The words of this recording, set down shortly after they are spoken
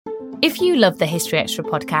If you love the History Extra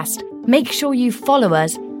podcast, make sure you follow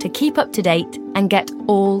us to keep up to date and get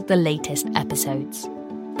all the latest episodes.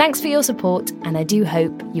 Thanks for your support, and I do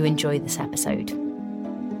hope you enjoy this episode.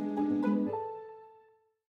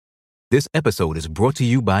 This episode is brought to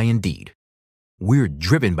you by Indeed. We're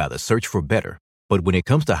driven by the search for better, but when it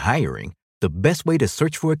comes to hiring, the best way to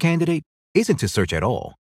search for a candidate isn't to search at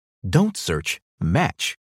all. Don't search,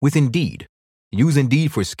 match with Indeed. Use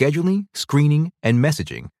Indeed for scheduling, screening, and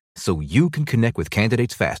messaging so you can connect with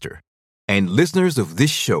candidates faster. And listeners of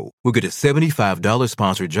this show will get a $75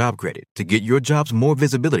 sponsored job credit to get your jobs more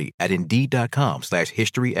visibility at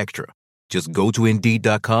Indeed.com/HistoryExtra. Just go to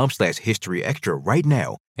Indeed.com/HistoryExtra right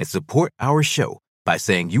now and support our show by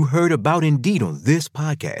saying you heard about Indeed on this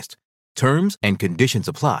podcast. Terms and conditions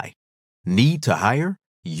apply. Need to hire?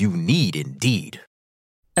 You need Indeed.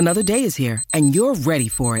 Another day is here, and you're ready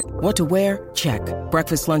for it. What to wear? Check.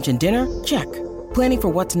 Breakfast, lunch, and dinner? Check. Planning for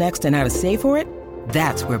what's next and how to save for it?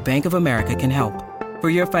 That's where Bank of America can help. For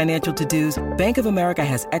your financial to-dos, Bank of America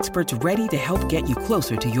has experts ready to help get you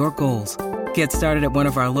closer to your goals. Get started at one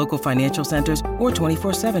of our local financial centers or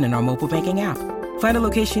 24/7 in our mobile banking app. Find a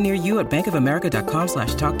location near you at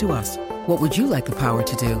bankofamerica.com/talktous. What would you like the power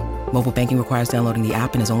to do? Mobile banking requires downloading the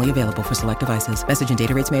app and is only available for select devices. Message and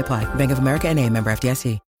data rates may apply. Bank of America N.A., member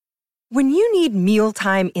FDIC. When you need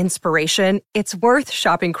mealtime inspiration, it's worth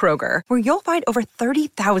shopping Kroger, where you'll find over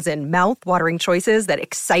 30,000 mouth-watering choices that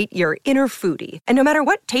excite your inner foodie. And no matter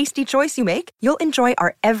what tasty choice you make, you'll enjoy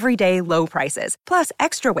our everyday low prices, plus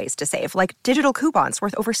extra ways to save, like digital coupons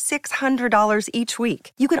worth over $600 each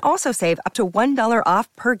week. You can also save up to $1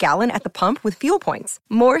 off per gallon at the pump with fuel points.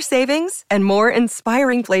 More savings and more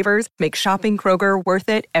inspiring flavors make shopping Kroger worth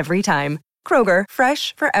it every time. Kroger,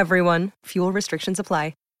 fresh for everyone. Fuel restrictions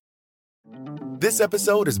apply. This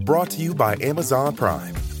episode is brought to you by Amazon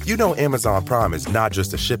Prime. You know Amazon Prime is not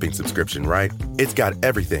just a shipping subscription, right? It's got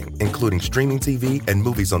everything, including streaming TV and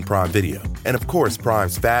movies on Prime Video. And of course,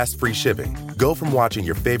 Prime's fast, free shipping. Go from watching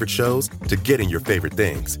your favorite shows to getting your favorite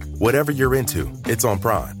things. Whatever you're into, it's on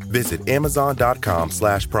Prime. Visit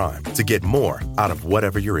Amazon.com/Prime to get more out of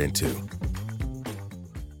whatever you're into.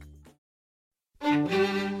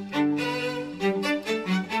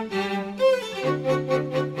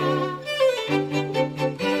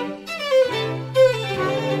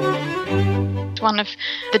 One of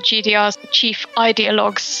the GDR's chief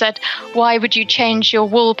ideologues said, "Why would you change your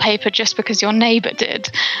wallpaper just because your neighbour did?"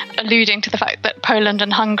 alluding to the fact that Poland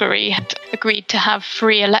and Hungary had agreed to have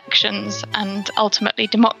free elections and ultimately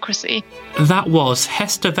democracy. That was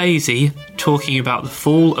Hester Vasey talking about the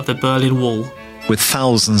fall of the Berlin Wall. With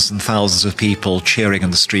thousands and thousands of people cheering in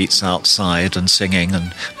the streets outside and singing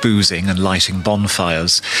and boozing and lighting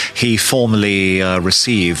bonfires, he formally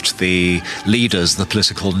received the leaders of the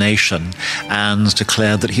political nation and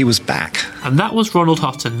declared that he was back. And that was Ronald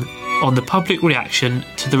Hutton on the public reaction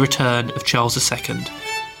to the return of Charles II.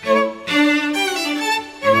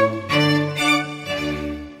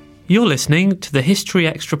 You're listening to the History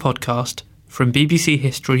Extra podcast from BBC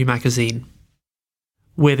History Magazine.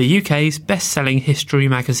 We're the UK's best-selling history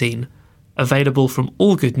magazine, available from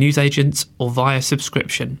all good newsagents or via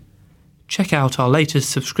subscription. Check out our latest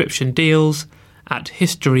subscription deals at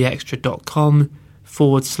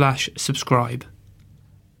historyextra.com/subscribe.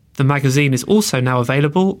 The magazine is also now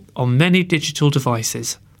available on many digital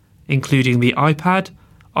devices, including the iPad,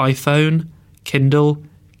 iPhone, Kindle,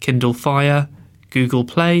 Kindle Fire, Google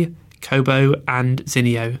Play, Kobo and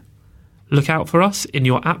Zinio. Look out for us in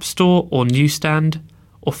your App Store or newsstand,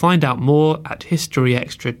 or find out more at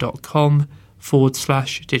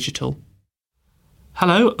historyextra.com/digital.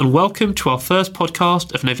 Hello and welcome to our first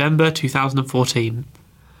podcast of November 2014.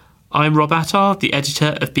 I'm Rob Attar, the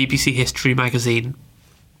editor of BBC History Magazine.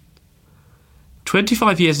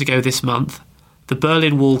 25 years ago this month, the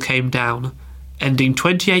Berlin Wall came down, ending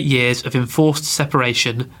 28 years of enforced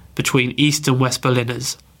separation between East and West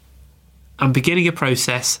Berliners, and beginning a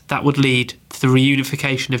process that would lead to the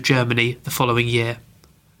reunification of Germany the following year.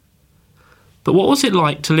 But what was it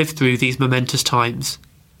like to live through these momentous times?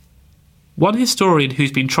 One historian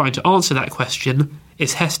who's been trying to answer that question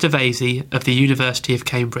is Hester Vasey of the University of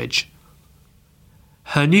Cambridge.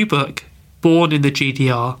 Her new book, Born in the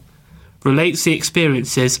GDR, relates the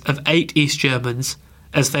experiences of 8 East Germans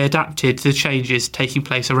as they adapted to the changes taking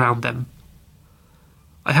place around them.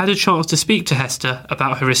 I had a chance to speak to Hester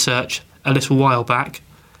about her research a little while back,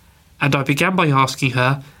 and I began by asking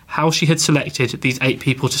her how she had selected these 8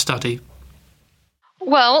 people to study.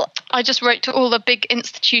 Well, I just wrote to all the big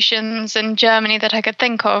institutions in Germany that I could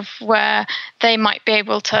think of where they might be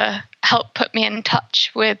able to help put me in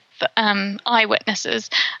touch with eyewitnesses,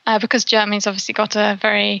 because Germany's obviously got a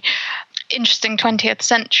very interesting 20th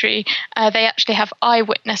century. They actually have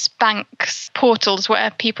eyewitness banks, portals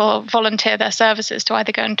where people volunteer their services to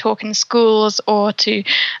either go and talk in schools or to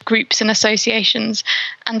groups and associations.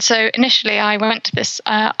 And so initially I went to this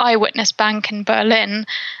eyewitness bank in Berlin,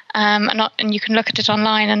 and you can look at it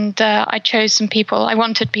online, and I chose some people. I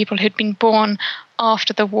wanted people who'd been born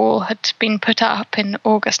after the wall had been put up in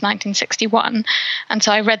August 1961. And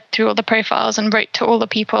so I read through all the profiles and wrote to all the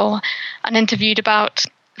people and interviewed about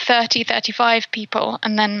 35 people.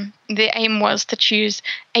 And then the aim was to choose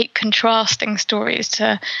 8 contrasting stories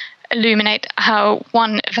to illuminate how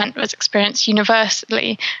one event was experienced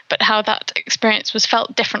universally, but how that experience was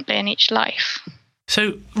felt differently in each life.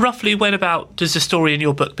 So roughly when about does the story in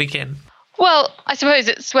your book begin? Well, I suppose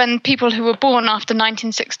it's when people who were born after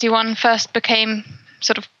 1961 first became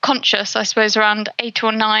sort of conscious, I suppose around 8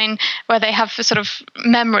 or 9, where they have sort of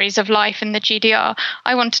memories of life in the GDR.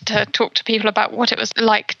 I wanted to talk to people about what it was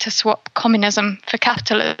like to swap communism for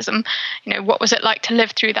capitalism. You know, what was it like to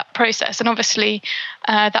live through that process? And obviously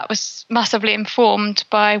that was massively informed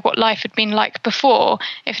by what life had been like before.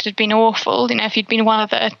 If it had been awful, you know, if you'd been one of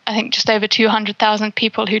the, I think, just over 200,000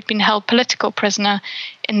 people who'd been held political prisoner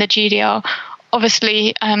in the GDR,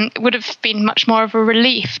 obviously it would have been much more of a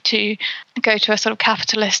relief to go to a sort of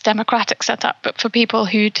capitalist democratic setup. But for people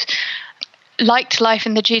who'd liked life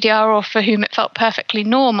in the GDR, or for whom it felt perfectly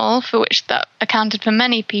normal, for which that accounted for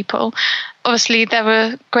many people, obviously there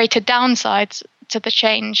were greater downsides to the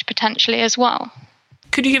change potentially as well.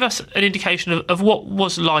 Could you give us an indication of what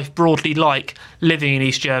was life broadly like living in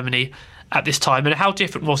East Germany at this time, and how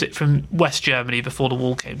different was it from West Germany before the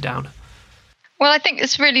wall came down? Well, I think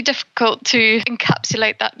it's really difficult to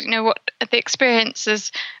encapsulate that. You know, what the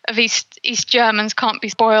experiences of East Germans can't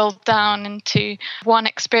be boiled down into one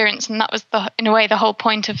experience, and that was, in a way, the whole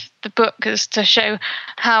point of the book, is to show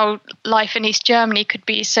how life in East Germany could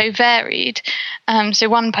be so varied. So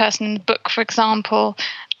one person in the book, for example,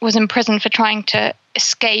 was in prison for trying to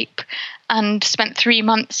escape and spent 3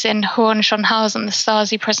 months in Hohenschönhausen, the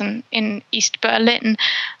Stasi prison in East Berlin.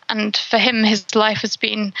 And for him, his life has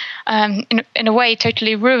been, in a way,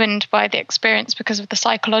 totally ruined by the experience because of the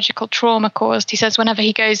psychological trauma caused. He says whenever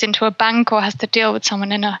he goes into a bank or has to deal with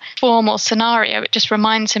someone in a formal scenario, it just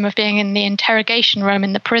reminds him of being in the interrogation room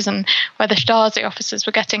in the prison, where the Stasi officers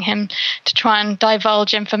were getting him to try and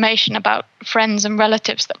divulge information about friends and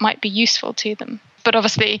relatives that might be useful to them. But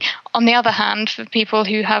obviously, on the other hand, for people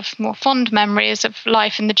who have more fond memories of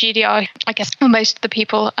life in the GDR, I guess most of the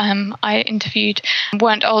people I interviewed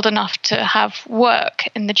weren't old enough to have work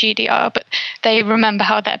in the GDR, but they remember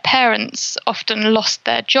how their parents often lost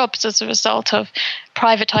their jobs as a result of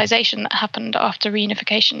privatization that happened after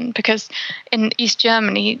reunification, because in East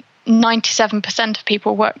Germany, 97% of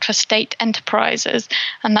people worked for state enterprises,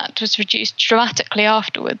 and that was reduced dramatically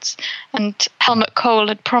afterwards. And Helmut Kohl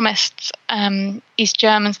had promised East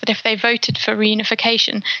Germans that if they voted for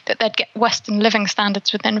reunification, that they'd get Western living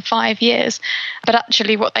standards within 5 years. But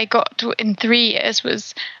actually what they got in 3 years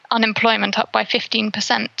was unemployment up by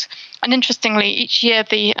 15%. And interestingly, each year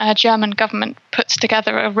the German government puts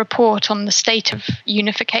together a report on the state of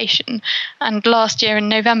unification. And last year in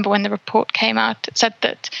November, when the report came out, it said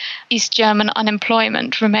that East German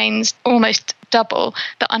unemployment remains almost double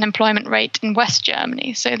the unemployment rate in West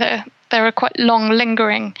Germany. So there are quite long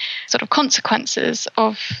lingering sort of consequences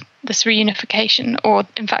of this reunification, or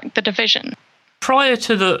in fact the division. Prior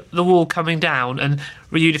to the wall coming down and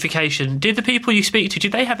reunification, did the people you speak to,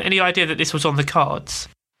 did they have any idea that this was on the cards?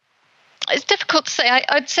 It's difficult to say.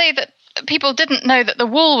 I'd say that people didn't know that the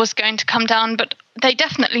wall was going to come down, but they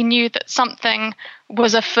definitely knew that something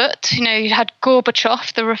was afoot. You know, you had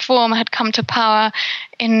Gorbachev, the reformer, had come to power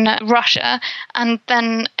in Russia, and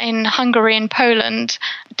then in Hungary and Poland,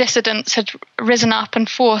 dissidents had risen up and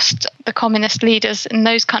forced the communist leaders in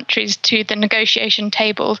those countries to the negotiation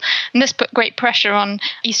table. And this put great pressure on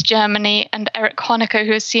East Germany and Erich Honecker,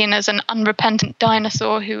 who was seen as an unrepentant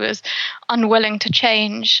dinosaur who was unwilling to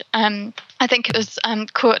change. I think it was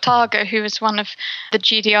Kurt Hager, who was one of the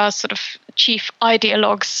GDR's sort of chief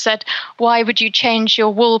ideologues, said, "Why would you change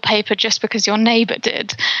your wallpaper just because your neighbour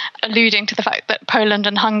did?" alluding to the fact that Poland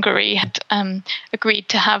and Hungary had agreed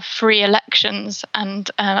to have free elections and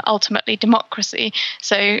ultimately democracy.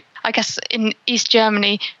 So I guess in East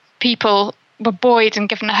Germany, people were buoyed and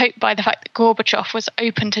given hope by the fact that Gorbachev was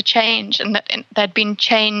open to change and that there'd been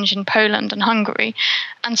change in Poland and Hungary.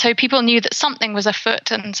 And so people knew that something was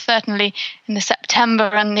afoot, and certainly in the September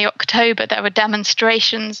and the October there were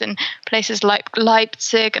demonstrations in places like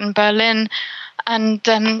Leipzig and Berlin.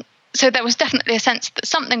 And so there was definitely a sense that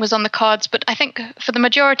something was on the cards. But I think for the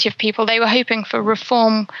majority of people, they were hoping for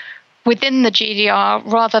reform within the GDR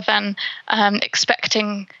rather than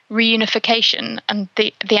expecting reunification and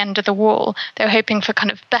the end of the wall. They were hoping for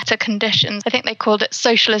kind of better conditions. I think they called it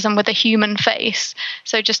socialism with a human face.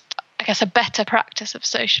 So just, I guess, a better practice of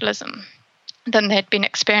socialism than they'd been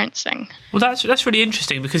experiencing. Well, that's really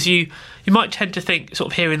interesting, because you might tend to think,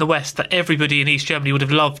 sort of here in the West, that everybody in East Germany would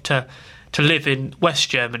have loved to live in West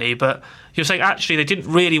Germany, but you're saying actually they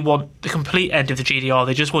didn't really want the complete end of the GDR,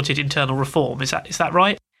 they just wanted internal reform. Is that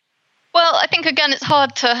right? Well, I think, again, it's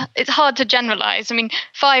hard to generalise. I mean,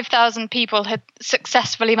 5,000 people had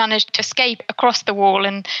successfully managed to escape across the wall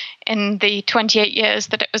in the 28 years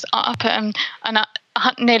that it was up, and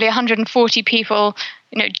nearly 140 people,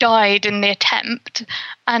 died in the attempt.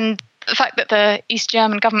 And the fact that the East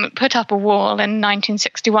German government put up a wall in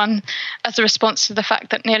 1961 as a response to the fact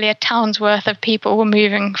that nearly a town's worth of people were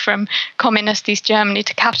moving from communist East Germany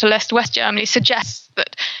to capitalist West Germany suggests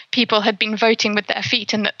that people had been voting with their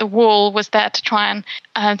feet and that the wall was there to try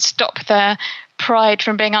and stop their pride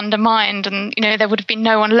from being undermined, and there would have been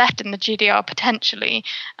no one left in the GDR potentially.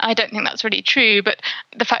 I don't think that's really true, but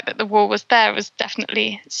the fact that the wall was there was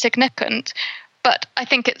definitely significant. But I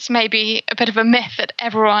think it's maybe a bit of a myth that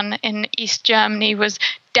everyone in East Germany was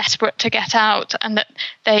desperate to get out and that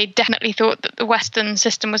they definitely thought that the Western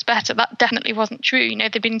system was better. That definitely wasn't true.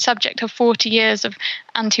 They've been subject to 40 years of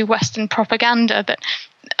anti-Western propaganda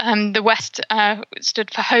that the West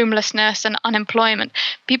stood for homelessness and unemployment.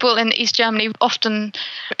 People in East Germany often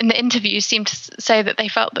in the interviews seem to say that they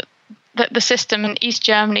felt that the system in East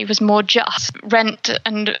Germany was more just. Rent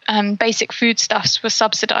and basic foodstuffs were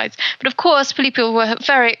subsidised. But of course, people were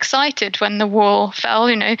very excited when the wall fell.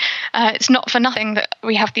 It's not for nothing that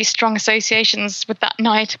we have these strong associations with that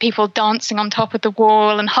night, people dancing on top of the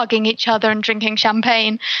wall and hugging each other and drinking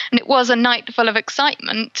champagne. And it was a night full of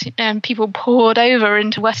excitement. And people poured over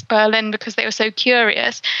into West Berlin because they were so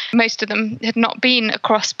curious. Most of them had not been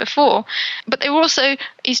across before. But they were also,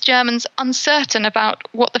 East Germans, uncertain about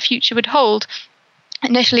what the future would hold.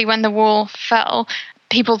 Initially, when the wall fell,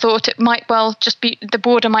 people thought it might well just be the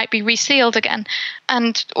border might be resealed again.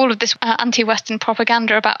 And all of this anti-Western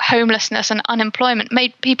propaganda about homelessness and unemployment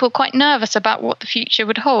made people quite nervous about what the future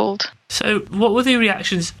would hold. So what were the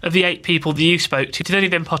reactions of the 8 people that you spoke to? Did any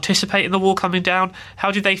of them participate in the wall coming down? How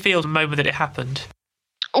did they feel the moment that it happened?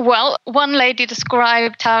 Well, one lady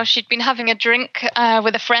described how she'd been having a drink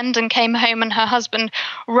with a friend and came home, and her husband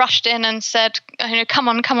rushed in and said, come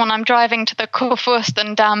on, I'm driving to the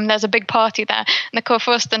Kurfürstendamm. There's a big party there. And the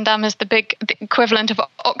Kurfürstendamm is the equivalent of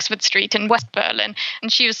Oxford Street in West Berlin.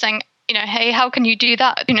 And she was saying, hey, how can you do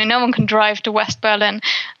that? No one can drive to West Berlin.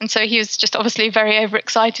 And so he was just obviously very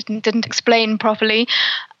overexcited and didn't explain properly.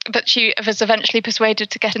 But she was eventually persuaded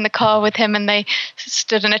to get in the car with him, and they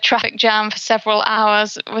stood in a traffic jam for several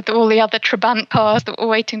hours with all the other Trabant cars that were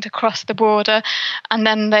waiting to cross the border. And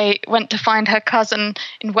then they went to find her cousin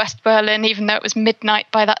in West Berlin, even though it was midnight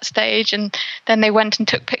by that stage. And then they went and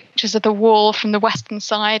took pictures of the wall from the western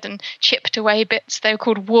side and chipped away bits. They were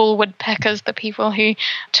called wall woodpeckers, the people who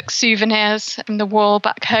took souvenirs from the wall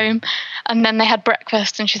back home. And then they had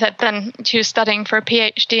breakfast, and she said then she was studying for a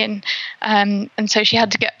PhD, and so she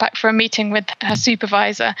had to get back for a meeting with her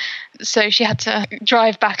supervisor. So she had to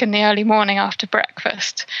drive back in the early morning after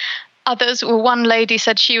breakfast. One lady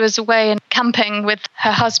said she was away and camping with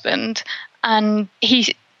her husband, and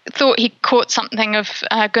he thought he caught something of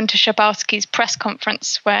Günter Schabowski's press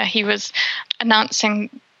conference where he was announcing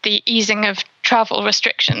the easing of travel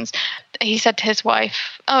restrictions. He said to his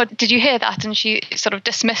wife, "Oh, did you hear that?" And she sort of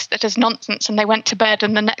dismissed it as nonsense, and they went to bed,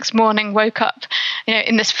 and the next morning woke up,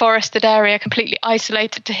 in this forested area, completely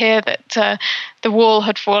isolated, to hear that the wall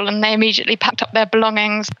had fallen. They immediately packed up their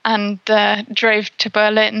belongings and drove to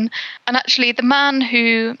Berlin. And actually, the man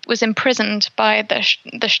who was imprisoned by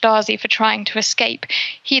the Stasi for trying to escape,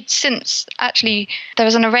 he had since, there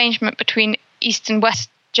was an arrangement between East and West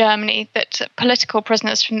Germany that political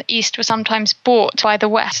prisoners from the East were sometimes bought by the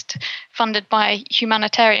West, funded by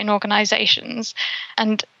humanitarian organizations.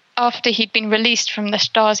 And after he'd been released from the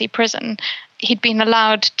Stasi prison, he'd been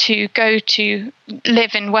allowed to go to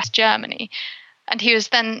live in West Germany. And he was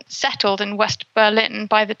then settled in West Berlin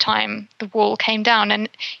by the time the wall came down. And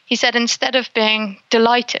he said instead of being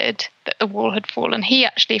delighted that the wall had fallen, he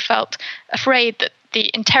actually felt afraid that the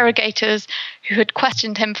interrogators who had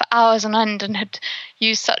questioned him for hours on end and had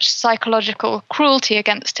used such psychological cruelty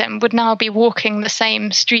against him would now be walking the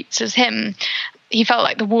same streets as him. He felt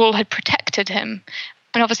like the wall had protected him.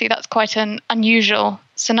 And obviously that's quite an unusual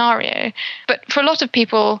scenario. But for a lot of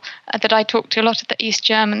people that I talked to, a lot of the East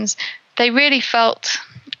Germans, they really felt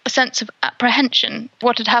a sense of apprehension.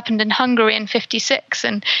 What had happened in Hungary in 1956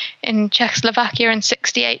 and in Czechoslovakia in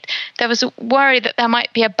 1968, there was a worry that there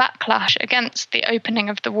might be a backlash against the opening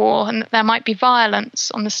of the wall and that there might be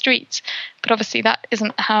violence on the streets. But obviously that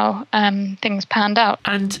isn't how things panned out.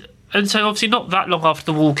 And so obviously not that long after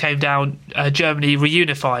the wall came down, Germany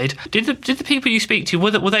reunified. Did the people you speak to,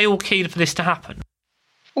 were they all keen for this to happen?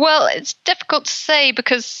 Well, it's difficult to say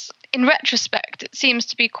because in retrospect, it seems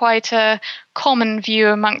to be quite a common view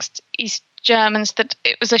amongst East Germans that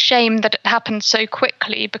it was a shame that it happened so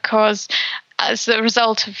quickly because as a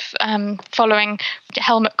result of following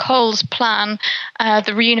Helmut Kohl's plan,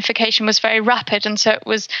 the reunification was very rapid, and so it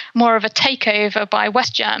was more of a takeover by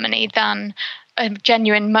West Germany than a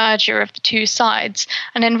genuine merger of the two sides.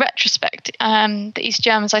 And in retrospect, the East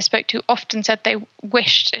Germans I spoke to often said they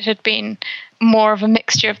wished it had been more of a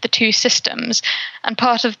mixture of the two systems. And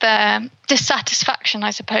part of their dissatisfaction,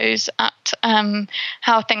 I suppose, at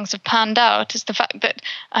how things have panned out is the fact that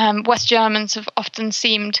West Germans have often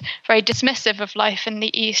seemed very dismissive of life in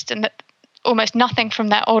the East and that almost nothing from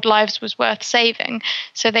their old lives was worth saving.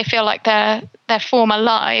 So they feel like their former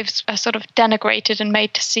lives are sort of denigrated and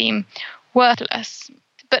made to seem worthless.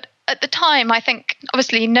 But at the time, I think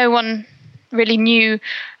obviously no one really knew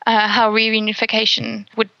how reunification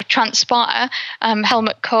would transpire.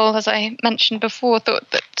 Helmut Kohl, as I mentioned before, thought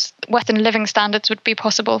that Western living standards would be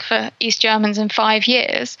possible for East Germans in 5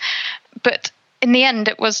 years. But in the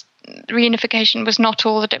end, reunification was not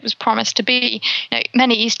all that it was promised to be.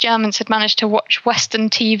 Many East Germans had managed to watch Western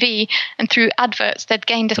TV, and through adverts, they'd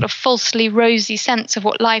gained a sort of falsely rosy sense of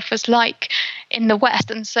what life was like in the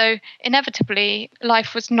West. And so inevitably,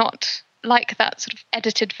 life was not like that sort of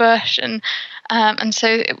edited version. And so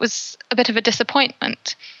it was a bit of a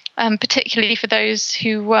disappointment, particularly for those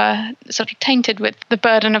who were sort of tainted with the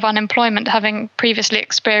burden of unemployment, having previously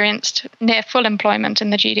experienced near full employment in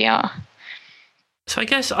the GDR. So I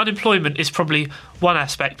guess unemployment is probably one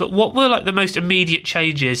aspect, but what were like the most immediate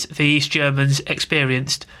changes the East Germans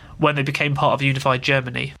experienced when they became part of unified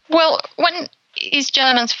Germany? Well, when East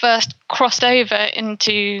Germans first crossed over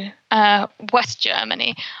into West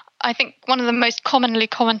Germany, I think one of the most commonly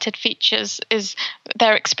commented features is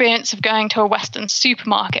their experience of going to a Western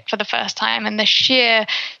supermarket for the first time and the sheer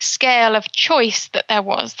scale of choice that there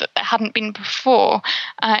hadn't been before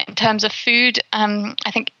in terms of food.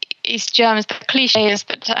 I think East Germans, the cliche is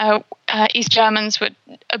that East Germans were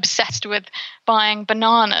obsessed with buying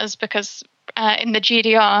bananas because in the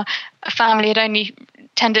GDR, a family had only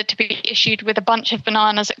tended to be issued with a bunch of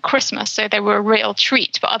bananas at Christmas, so they were a real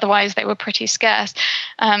treat, but otherwise they were pretty scarce.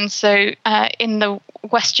 So in the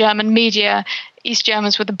West German media, East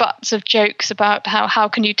Germans were the butts of jokes about how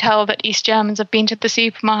can you tell that East Germans have been to the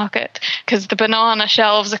supermarket because the banana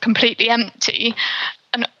shelves are completely empty.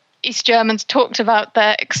 And East Germans talked about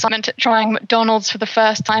their excitement at trying McDonald's for the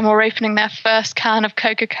first time or opening their first can of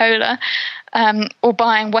Coca-Cola or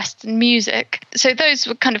buying Western music. So those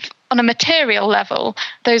were kind of, on a material level,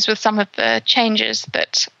 those were some of the changes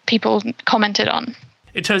that people commented on.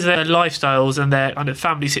 In terms of their lifestyles and their kind of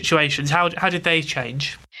family situations, how did they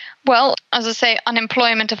change? Well, as I say,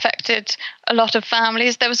 unemployment affected a lot of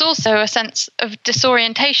families. There was also a sense of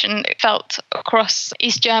disorientation felt across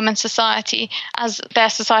East German society as their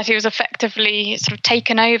society was effectively sort of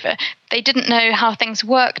taken over. They didn't know how things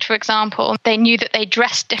worked, for example. They knew that they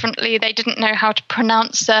dressed differently. They didn't know how to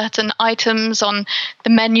pronounce certain items on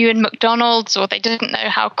the menu in McDonald's, or they didn't know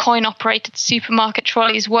how coin-operated supermarket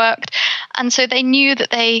trolleys worked. And so they knew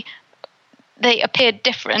that they appeared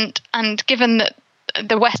different, and given that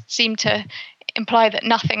the West seemed to imply that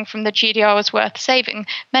nothing from the GDR was worth saving,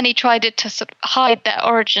 many tried to sort of hide their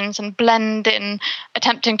origins and blend in,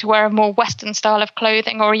 attempting to wear a more Western style of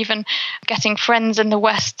clothing, or even getting friends in the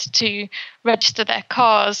West to register their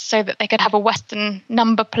cars so that they could have a Western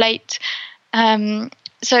number plate.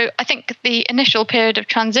 So I think the initial period of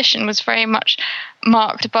transition was very much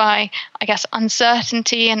marked by, I guess,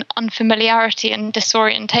 uncertainty and unfamiliarity and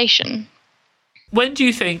disorientation. When do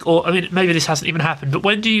you think, or I mean, maybe this hasn't even happened, but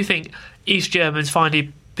when do you think East Germans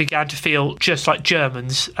finally began to feel just like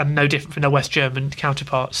Germans and no different from their West German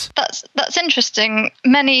counterparts? That's interesting.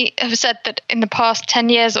 Many have said that in the past 10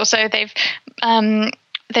 years or so,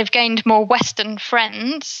 they've gained more Western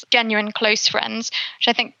friends, genuine close friends, which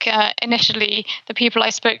I think initially the people I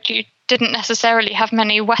spoke to didn't necessarily have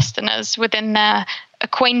many Westerners within their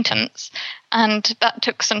acquaintance, and that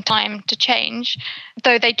took some time to change,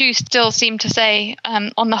 though they do still seem to say,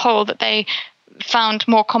 on the whole, that they found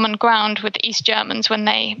more common ground with the East Germans when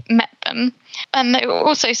they met them. And they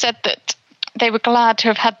also said that they were glad to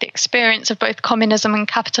have had the experience of both communism and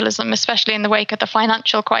capitalism, especially in the wake of the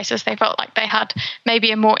financial crisis. They felt like they had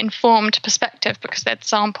maybe a more informed perspective because they'd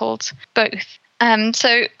sampled both.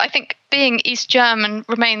 So I think being East German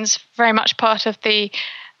remains very much part of the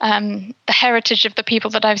heritage of the people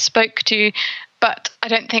that I've spoke to, but I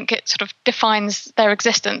don't think it sort of defines their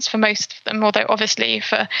existence for most of them, although obviously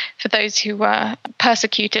for those who were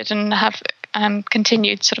persecuted and have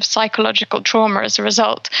continued sort of psychological trauma as a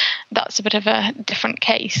result, that's a bit of a different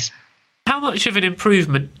case. How much of an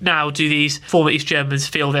improvement now do these former East Germans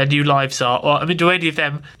feel their new lives are? Or, I mean, do any of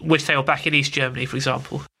them wish they were back in East Germany, for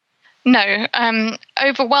example? No.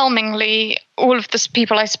 Overwhelmingly, all of the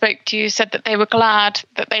people I spoke to said that they were glad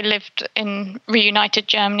that they lived in reunited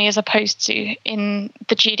Germany as opposed to in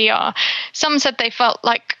the GDR. Some said they felt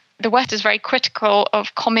like the West is very critical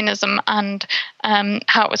of communism and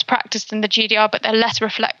how it was practiced in the GDR, but they're less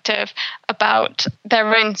reflective about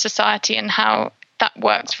their own society and how that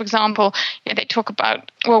works. For example, they talk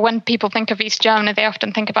about, well, when people think of East Germany, they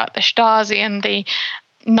often think about the Stasi and the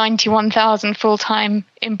 91,000 full-time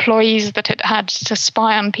employees that it had to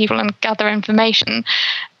spy on people and gather information.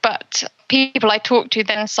 But people I talked to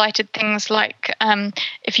then cited things like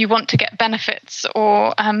if you want to get benefits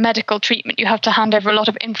or medical treatment, you have to hand over a lot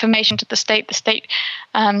of information to the state. The state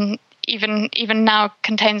even now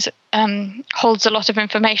holds a lot of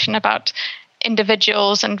information about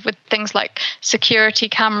individuals, and with things like security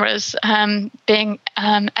cameras being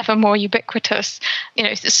ever more ubiquitous,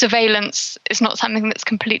 surveillance is not something that's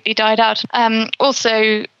completely died out.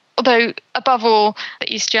 Also, although above all,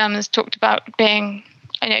 the East Germans talked about being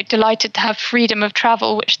delighted to have freedom of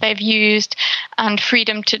travel, which they've used, and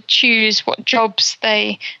freedom to choose what jobs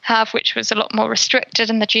they have, which was a lot more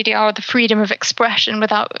restricted in the GDR, the freedom of expression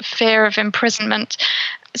without fear of imprisonment.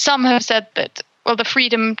 Some have said that, well, the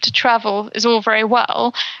freedom to travel is all very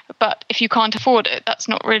well, but if you can't afford it,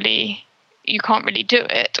 you can't really do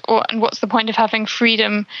it. And what's the point of having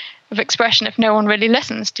freedom of expression if no one really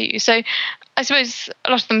listens to you? So I suppose a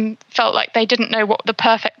lot of them felt like they didn't know what the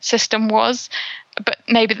perfect system was, but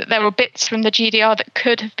maybe that there were bits from the GDR that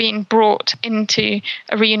could have been brought into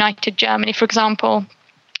a reunited Germany. For example,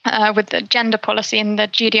 with the gender policy in the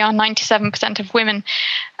GDR, 97% of women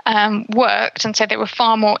worked, and so they were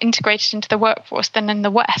far more integrated into the workforce than in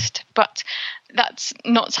the West. But that's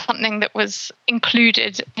not something that was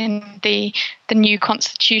included in the new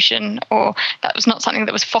constitution, or that was not something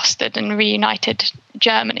that was fostered in reunited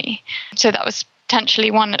Germany. So that was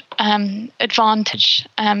potentially one advantage,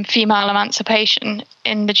 female emancipation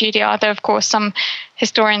in the GDR. Though, of course, some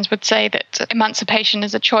historians would say that emancipation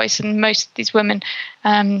is a choice, and most of these women,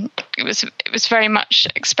 it was very much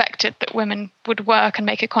expected that women would work and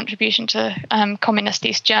make a contribution to communist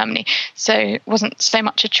East Germany. So it wasn't so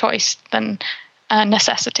much a choice than a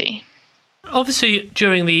necessity. Obviously,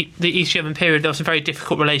 during the East German period, there were some very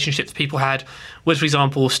difficult relationships people had with, for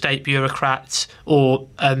example, state bureaucrats or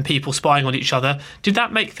people spying on each other. Did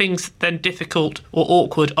that make things then difficult or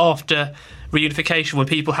awkward after reunification, when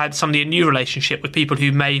people had suddenly a new relationship with people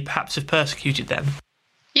who may perhaps have persecuted them?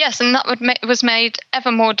 Yes, and that was made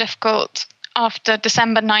ever more difficult after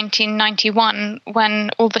December 1991, when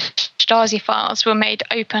all the Stasi files were made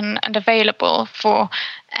open and available for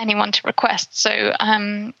anyone to request. So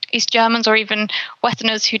East Germans, or even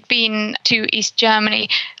Westerners who'd been to East Germany,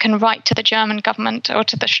 can write to the German government or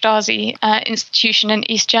to the Stasi institution in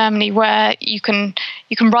East Germany, where you can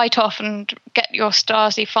write off and get your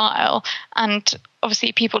Stasi file. And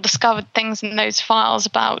obviously people discovered things in those files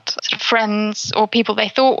about sort of friends or people they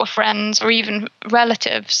thought were friends, or even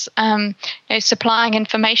relatives, supplying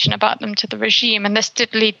information about them to the regime. And this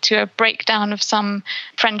did lead to a breakdown of some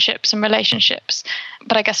friendships and relationships.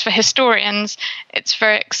 But I guess for historians, it's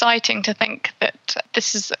very exciting to think that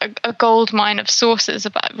this is a gold mine of sources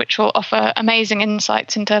about which will offer amazing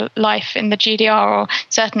insights into life in the GDR, or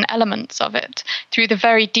certain elements of it, through the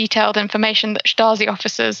very detailed information that Stasi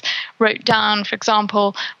officers wrote down. For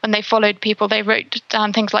example, when they followed people, they wrote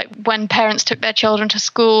down things like when parents took their children to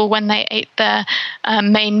school, when they ate their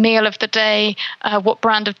main meal of the day, what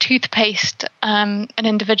brand of toothpaste an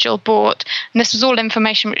individual bought. And this was all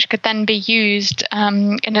information which could then be used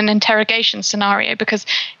in an interrogation scenario, because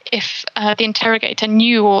if the interrogator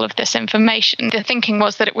knew all of this information, the thinking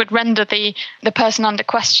was that it would render the person under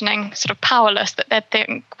questioning sort of powerless, that they'd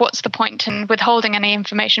think, what's the point in withholding any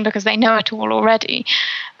information because they know it all already.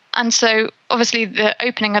 And so obviously the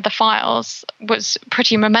opening of the files was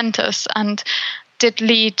pretty momentous and did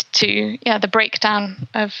lead to the breakdown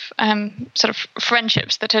of sort of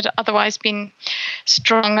friendships that had otherwise been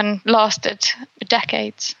strong and lasted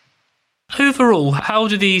decades. Overall, how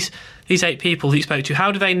do these 8 people that you spoke to,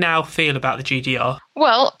 how do they now feel about the GDR?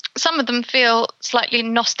 Well, some of them feel slightly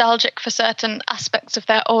nostalgic for certain aspects of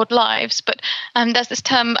their old lives, but there's this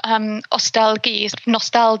term ostalgie,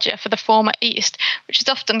 nostalgia for the former East, which is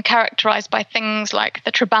often characterised by things like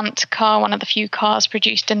the Trabant car, one of the few cars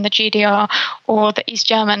produced in the GDR, or the East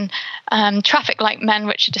German traffic light men,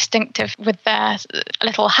 which are distinctive with their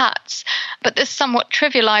little hats. But this somewhat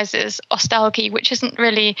trivialises ostalgie, which isn't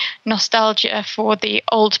really nostalgia for the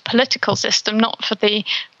old political system, not for the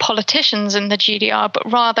politicians in the GDR,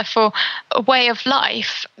 but rather for a way of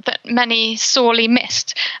life that many sorely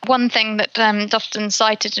missed. One thing that is often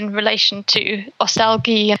cited in relation to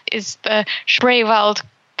ostalgie is the Spreewald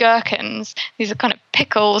gherkins. These are kind of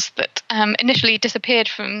pickles that initially disappeared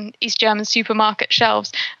from East German supermarket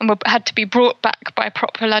shelves and had to be brought back by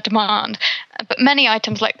popular demand. But many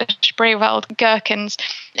items like the Spreewald gherkins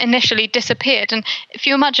initially disappeared. And if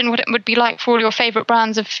you imagine what it would be like for all your favourite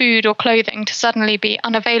brands of food or clothing to suddenly be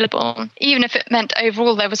unavailable, even if it meant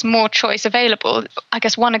overall there was more choice available, I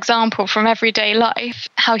guess one example from everyday life,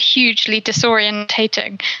 how hugely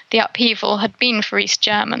disorientating the upheaval had been for East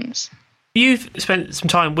Germans. You've spent some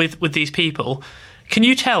time with these people. Can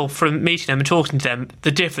you tell from meeting them and talking to them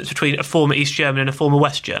the difference between a former East German and a former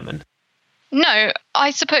West German? No,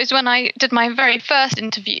 I suppose when I did my very first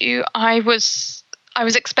interview, I was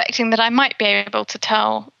expecting that I might be able to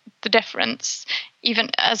tell the difference, even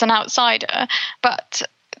as an outsider. But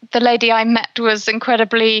the lady I met was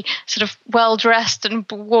incredibly sort of well-dressed and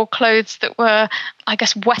wore clothes that were, I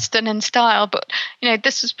guess, Western in style. But,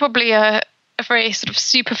 this was probably a very sort of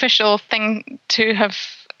superficial thing to have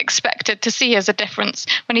expected to see as a difference.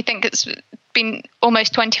 When you think it's been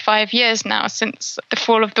almost 25 years now since the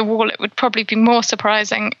fall of the wall, it would probably be more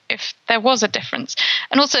surprising if there was a difference.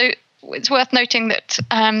 And also, it's worth noting that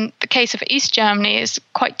the case of East Germany is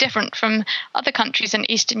quite different from other countries in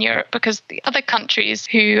Eastern Europe, because the other countries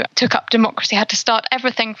who took up democracy had to start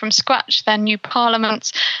everything from scratch, their new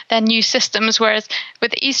parliaments, their new systems, whereas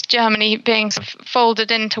with East Germany being sort of folded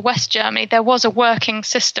into West Germany, there was a working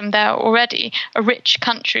system there already, a rich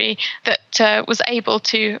country that was able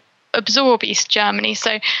to absorb East Germany.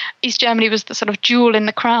 So East Germany was the sort of jewel in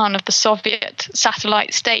the crown of the Soviet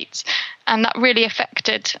satellite states. And that really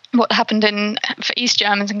affected what happened for East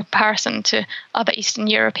Germans in comparison to other Eastern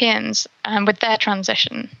Europeans with their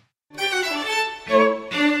transition.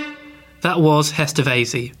 That was Hester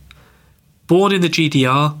Vasey. Born in the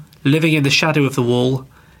GDR, living in the shadow of the wall,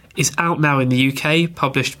 is out now in the UK,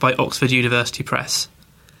 published by Oxford University Press.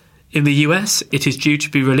 In the US, it is due to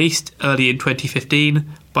be released early in 2015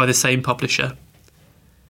 by the same publisher.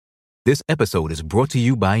 This episode is brought to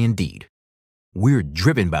you by Indeed. We're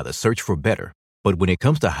driven by the search for better, but when it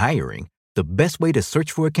comes to hiring, the best way to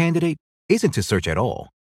search for a candidate isn't to search at all.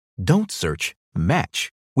 Don't search, match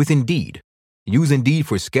with Indeed. Use Indeed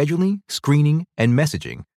for scheduling, screening, and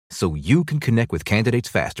messaging so you can connect with candidates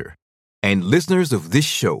faster. And listeners of this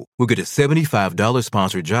show will get a $75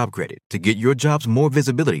 sponsored job credit to get your jobs more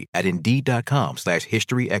visibility at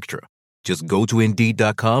Indeed.com/HistoryExtra. Just go to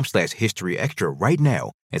Indeed.com/HistoryExtra right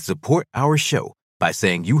now and support our show by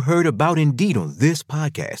saying you heard about Indeed on this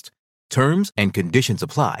podcast. Terms and conditions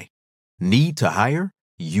apply. Need to hire?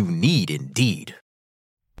 You need Indeed.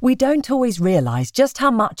 We don't always realise just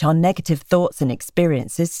how much our negative thoughts and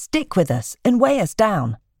experiences stick with us and weigh us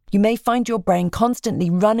down. You may find your brain constantly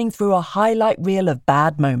running through a highlight reel of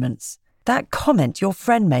bad moments. That comment your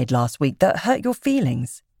friend made last week that hurt your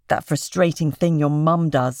feelings. That frustrating thing your mum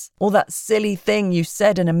does. Or that silly thing you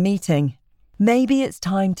said in a meeting. Maybe it's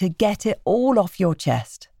time to get it all off your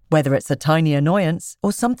chest. Whether it's a tiny annoyance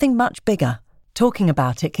or something much bigger, talking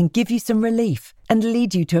about it can give you some relief and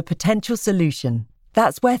lead you to a potential solution.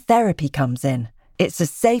 That's where therapy comes in. It's a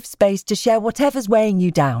safe space to share whatever's weighing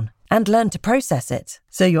you down and learn to process it,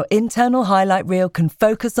 so your internal highlight reel can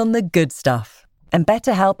focus on the good stuff. And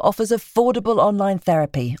BetterHelp offers affordable online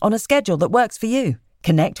therapy on a schedule that works for you.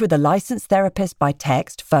 Connect with a licensed therapist by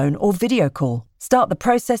text, phone, or video call. Start the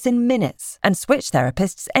process in minutes and switch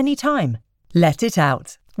therapists anytime. Let it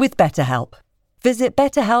out with BetterHelp. Visit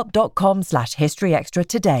betterhelp.com/historyextra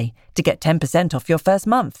today to get 10% off your first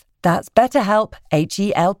month. That's BetterHelp,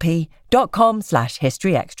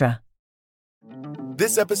 HELP.com/historyextra.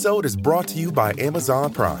 This episode is brought to you by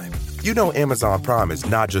Amazon Prime. You know Amazon Prime is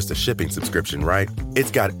not just a shipping subscription, right? It's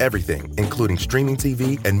got everything, including streaming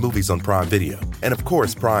TV and movies on Prime Video. And of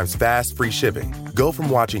course, Prime's fast, free shipping. Go from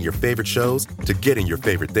watching your favorite shows to getting your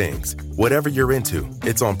favorite things. Whatever you're into,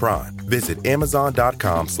 it's on Prime. Visit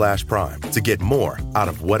Amazon.com/Prime to get more out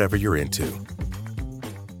of whatever you're into.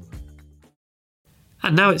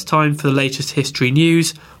 And now it's time for the latest history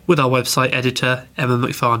news with our website editor, Emma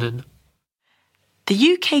McFarnon.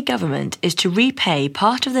 The UK government is to repay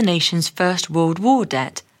part of the nation's First World War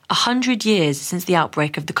debt 100 years since the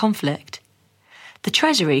outbreak of the conflict. The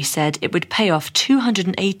Treasury said it would pay off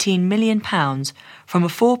 £218 million from a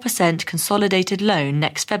 4% consolidated loan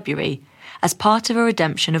next February as part of a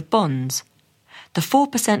redemption of bonds. The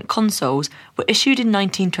 4% consols were issued in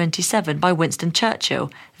 1927 by Winston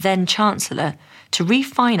Churchill, then Chancellor, to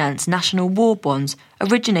refinance national war bonds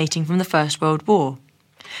originating from the First World War.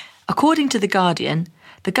 According to The Guardian,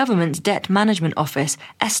 the government's Debt Management Office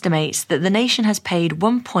estimates that the nation has paid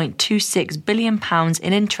 £1.26 billion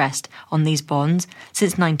in interest on these bonds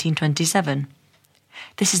since 1927.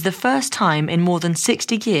 This is the first time in more than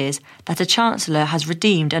 60 years that a Chancellor has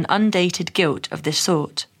redeemed an undated gilt of this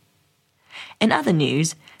sort. In other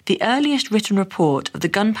news, the earliest written report of the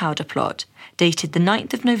Gunpowder Plot, dated the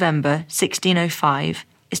 9th of November 1605,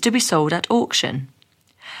 is to be sold at auction.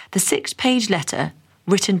 The 6-page letter,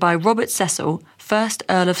 written by Robert Cecil, 1st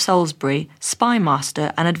Earl of Salisbury,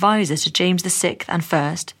 spymaster and advisor to James VI and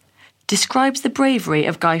I, describes the bravery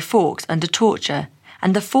of Guy Fawkes under torture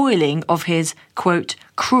and the foiling of his, quote,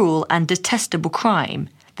 cruel and detestable crime,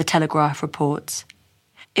 the Telegraph reports.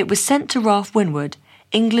 It was sent to Ralph Winwood,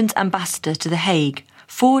 England's ambassador to The Hague,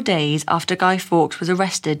 4 days after Guy Fawkes was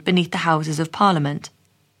arrested beneath the Houses of Parliament.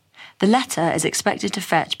 The letter is expected to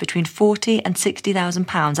fetch between £40,000 and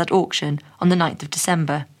 £60,000 at auction on the 9th of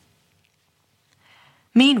December.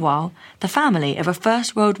 Meanwhile, the family of a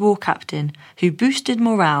First World War captain who boosted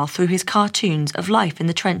morale through his cartoons of life in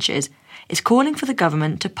the trenches is calling for the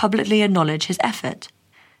government to publicly acknowledge his effort.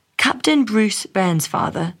 Captain Bruce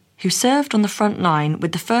Bairnsfather, who served on the front line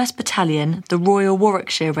with the 1st Battalion, the Royal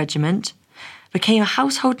Warwickshire Regiment, became a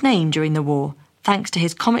household name during the war thanks to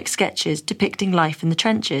his comic sketches depicting life in the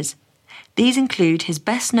trenches. These include his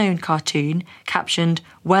best-known cartoon, captioned,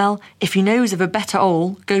 "Well, if you knows of a better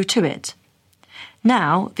 'ole, go to it."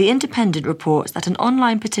 Now, The Independent reports that an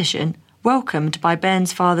online petition, welcomed by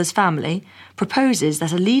Bairnsfather's family, proposes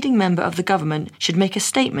that a leading member of the government should make a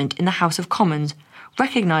statement in the House of Commons,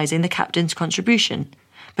 recognising the captain's contribution,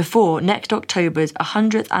 before next October's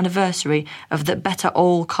 100th anniversary of the Better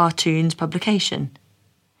 'Ole cartoons publication.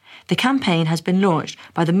 The campaign has been launched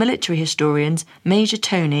by the military historians Major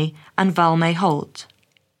Tony and Val May Holt.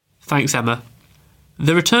 Thanks, Emma.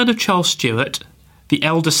 The return of Charles Stuart, the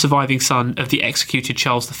eldest surviving son of the executed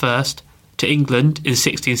Charles I, to England in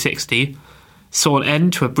 1660, saw an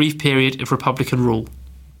end to a brief period of Republican rule.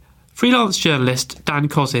 Freelance journalist Dan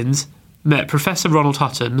Cozzens met Professor Ronald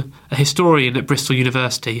Hutton, a historian at Bristol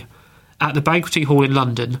University, at the Banqueting Hall in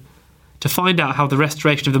London to find out how the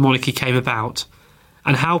restoration of the monarchy came about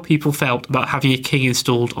and how people felt about having a king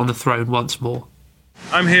installed on the throne once more.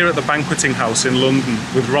 I'm here at the Banqueting House in London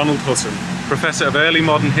with Ronald Hutton, Professor of Early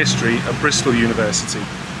Modern History at Bristol University.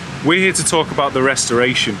 We're here to talk about the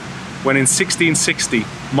Restoration, when in 1660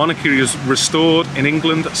 monarchy was restored in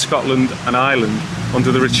England, Scotland and Ireland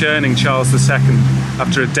under the returning Charles II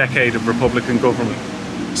after a decade of Republican government.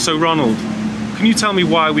 So Ronald, can you tell me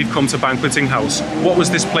why we've come to Banqueting House? What was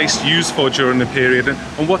this place used for during the period,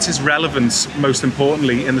 and what's its relevance, most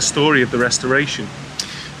importantly, in the story of the Restoration?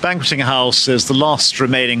 Banqueting House is the last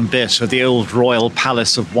remaining bit of the old royal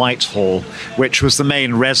palace of Whitehall, which was the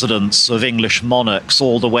main residence of English monarchs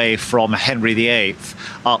all the way from Henry VIII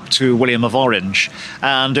up to William of Orange.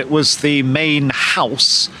 And it was the main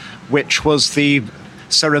house, which was the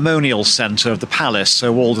ceremonial centre of the palace,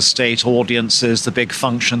 so all the state audiences, the big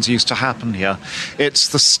functions used to happen here. It's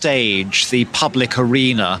the stage, the public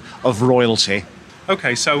arena of royalty.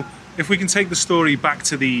 Okay, so if we can take the story back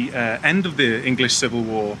to the end of the English Civil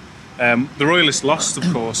War, the Royalists lost, of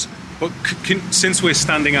course, but since we're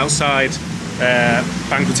standing outside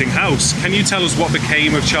Banqueting House, can you tell us what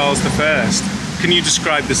became of Charles I? Can you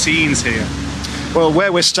describe the scenes here? Well,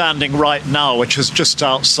 where we're standing right now, which is just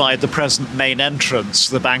outside the present main entrance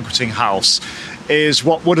to the Banqueting House, is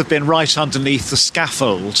what would have been right underneath the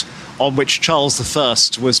scaffold on which Charles I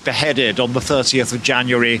was beheaded on the 30th of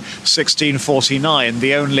January 1649,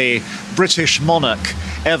 the only British monarch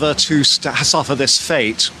ever to suffer this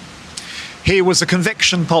fate. He was a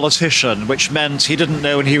conviction politician, which meant he didn't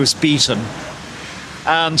know when he was beaten.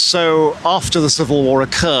 And so after the Civil War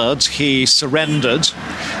occurred, he surrendered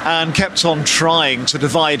and kept on trying to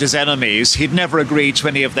divide his enemies. He'd never agreed to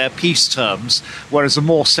any of their peace terms, whereas a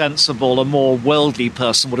more sensible, a more worldly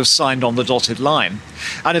person would have signed on the dotted line.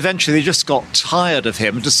 And eventually they just got tired of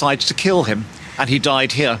him and decided to kill him, and he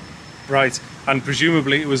died here. Right, and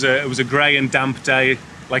presumably it was a grey and damp day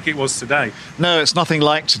like it was today. No, it's nothing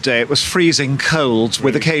like today. It was freezing cold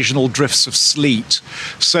with occasional drifts of sleet.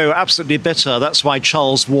 So absolutely bitter. That's why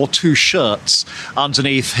Charles wore 2 shirts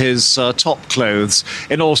underneath his top clothes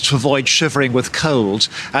in order to avoid shivering with cold,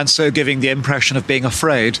 and so giving the impression of being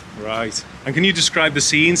afraid. Right. And can you describe the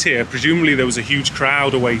scenes here? Presumably there was a huge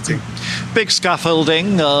crowd awaiting. Big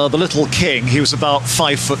scaffolding. The little king, he was about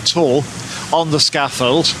 5 foot tall, on the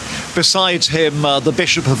scaffold. Beside him, the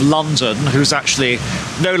Bishop of London, who's actually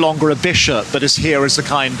no longer a bishop, but is here as a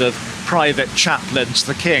kind of private chaplain to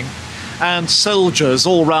the king. And soldiers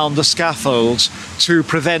all round the scaffold to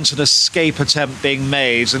prevent an escape attempt being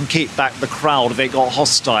made and keep back the crowd if it got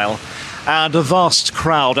hostile. And a vast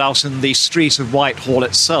crowd out in the street of Whitehall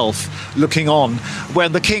itself looking on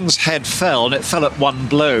when the king's head fell, and it fell at one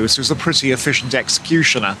blow, so he was a pretty efficient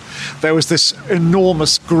executioner. There was this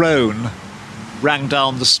enormous groan rang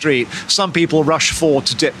down the street. Some people rushed forward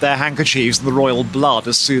to dip their handkerchiefs in the royal blood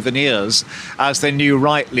as souvenirs, as they knew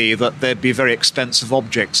rightly that there'd be very expensive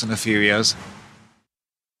objects in a few years.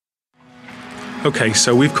 Okay,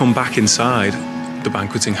 so we've come back inside the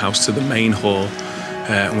banqueting house to the main hall,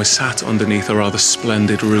 and we're sat underneath a rather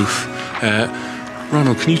splendid roof.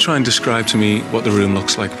 Ronald, can you try and describe to me what the room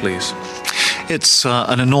looks like, please? It's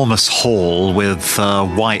an enormous hall with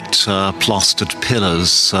white plastered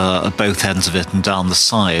pillars at both ends of it and down the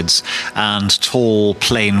sides, and tall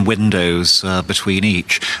plain windows between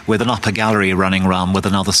each, with an upper gallery running around with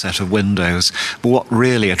another set of windows. But what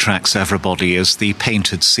really attracts everybody is the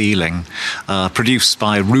painted ceiling, produced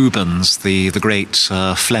by Rubens, the great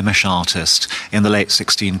Flemish artist in the late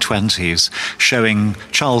 1620s, showing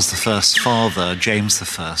Charles I's father, James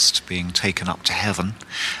I, being taken up to heaven,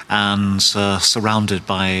 and surrounded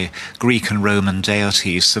by Greek and Roman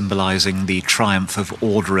deities symbolizing the triumph of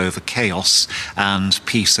order over chaos and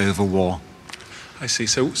peace over war. I see.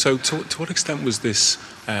 So to what extent was this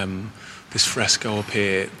fresco up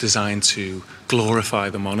here designed to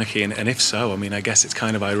glorify the monarchy? And if so, I mean, I guess it's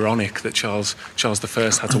kind of ironic that Charles I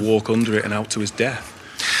had to walk under it and out to his death.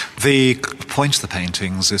 The point of the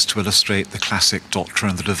paintings is to illustrate the classic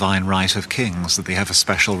doctrine of the divine right of kings, that they have a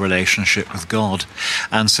special relationship with God.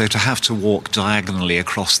 And so to have to walk diagonally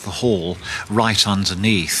across the hall, right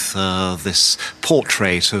underneath this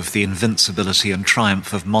portrait of the invincibility and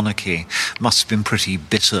triumph of monarchy, must have been pretty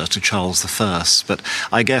bitter to Charles I. But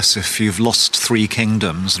I guess if you've lost 3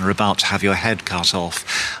 kingdoms and are about to have your head cut off,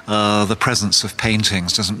 the presence of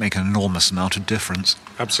paintings doesn't make an enormous amount of difference.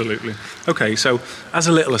 Absolutely. Okay, so as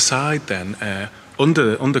a little aside then,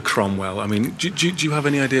 under Cromwell, I mean, do you have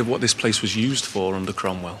any idea of what this place was used for under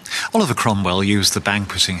Cromwell? Oliver Cromwell used the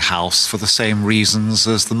banqueting house for the same reasons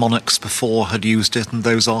as the monarchs before had used it and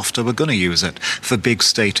those after were going to use it, for big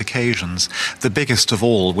state occasions. The biggest of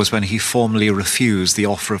all was when he formally refused the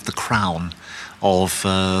offer of the crown of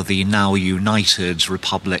the now united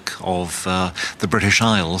Republic of the British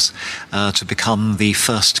Isles to become the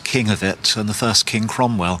first king of it, and the first King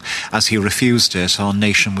Cromwell. As he refused it, our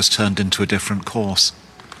nation was turned into a different course.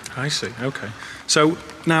 I see, okay. So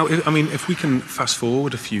now, if we can fast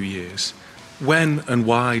forward a few years, when and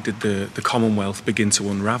why did the Commonwealth begin to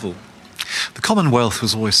unravel? The Commonwealth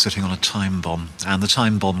was always sitting on a time bomb, and the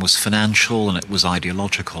time bomb was financial and it was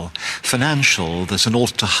ideological. Financial, that in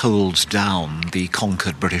order to hold down the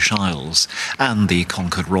conquered British Isles and the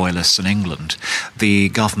conquered royalists in England, the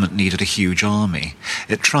government needed a huge army.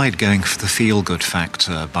 It tried going for the feel-good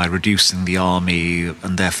factor by reducing the army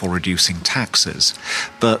and therefore reducing taxes,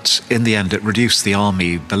 but in the end it reduced the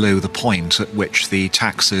army below the point at which the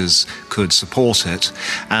taxes could support it,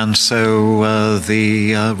 and so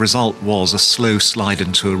the result was a slow slide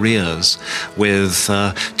into arrears, with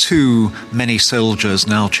too many soldiers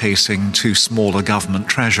now chasing too small a government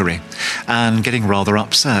treasury and getting rather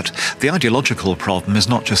upset. The ideological problem is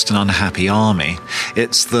not just an unhappy army,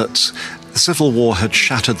 it's that the Civil War had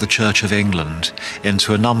shattered the Church of England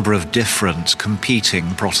into a number of different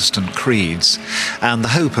competing Protestant creeds, and the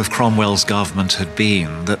hope of Cromwell's government had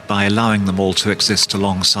been that by allowing them all to exist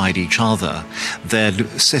alongside each other, they'd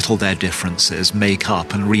settle their differences, make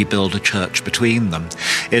up and rebuild a church between them.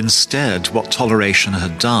 Instead, what toleration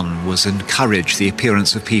had done was encourage the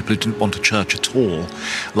appearance of people who didn't want a church at all,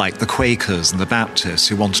 like the Quakers and the Baptists,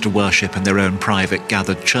 who wanted to worship in their own private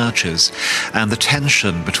gathered churches, and the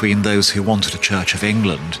tension between those who who wanted a Church of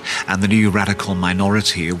England, and the new radical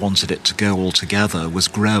minority who wanted it to go altogether was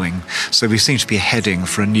growing. So we seem to be heading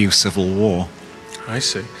for a new civil war. I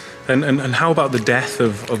see. And how about the death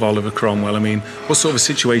of Oliver Cromwell? I mean, what sort of a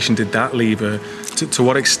situation did that leave her? To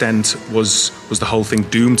what extent was the whole thing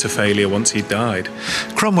doomed to failure once he died?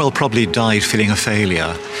 Cromwell probably died feeling a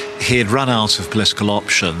failure. He had run out of political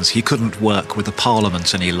options. He couldn't work with the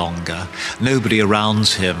Parliament any longer. Nobody around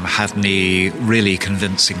him had any really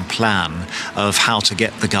convincing plan of how to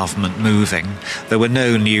get the government moving. There were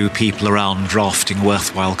no new people around drafting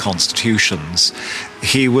worthwhile constitutions.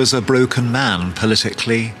 He was a broken man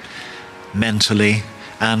politically, mentally,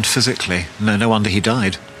 and physically. No wonder he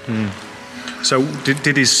died. So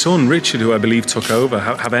did his son, Richard, who I believe took over,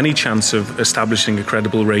 have any chance of establishing a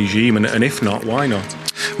credible regime? And if not, why not?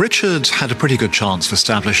 Richard had a pretty good chance of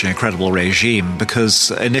establishing a credible regime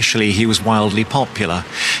because initially he was wildly popular.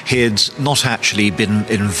 He had not actually been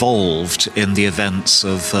involved in the events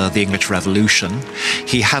of the English Revolution.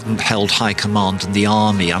 He hadn't held high command in the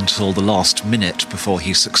army until the last minute before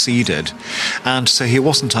he succeeded. And so he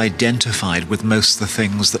wasn't identified with most of the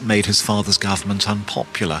things that made his father's government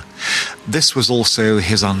unpopular. This was also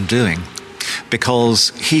his undoing, because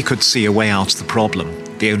he could see a way out of the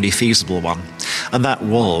problem, the only feasible one, and that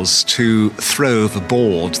was to throw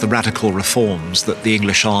overboard the radical reforms that the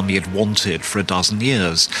English army had wanted for a dozen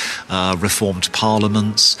years. Reformed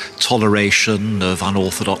parliaments, toleration of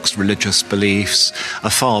unorthodox religious beliefs, a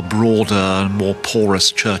far broader and more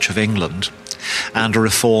porous Church of England, and a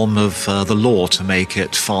reform of the law to make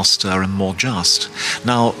it faster and more just.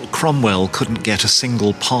 Now, Cromwell couldn't get a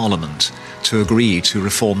single parliament to agree to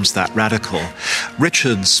reforms that radical.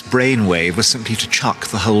 Richard's brainwave was simply to chuck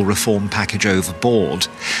the whole reform package overboard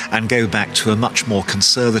and go back to a much more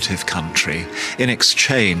conservative country in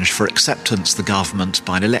exchange for acceptance of the government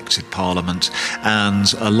by an elected parliament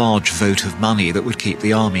and a large vote of money that would keep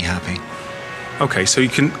the army happy. Okay, so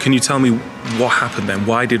can you tell me what happened then?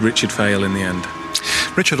 Why did Richard fail in the end?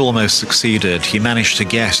 Richard almost succeeded. He managed to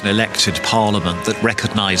get an elected parliament that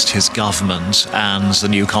recognised his government and the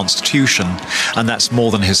new constitution, and that's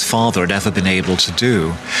more than his father had ever been able to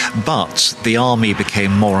do. But the army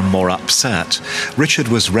became more and more upset. Richard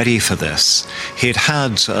was ready for this. He had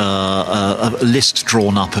had a list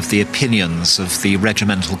drawn up of the opinions of the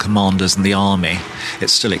regimental commanders in the army. It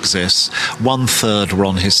still exists. 1/3 were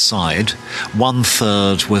on his side.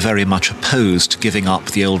 1/3 were very much opposed to giving up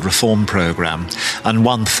the old reform programme, and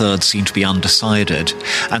 1/3 seemed to be undecided.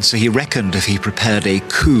 And so he reckoned if he prepared a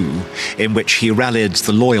coup in which he rallied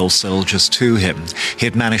the loyal soldiers to him, he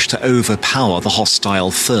had managed to overpower the hostile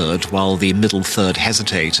third while the middle third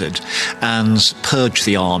hesitated and purge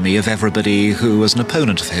the army of everybody who was an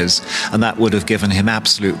opponent of his, and that would have given him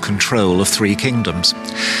absolute control of 3 kingdoms.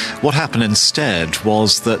 What happened instead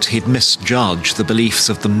was that he'd misjudged the beliefs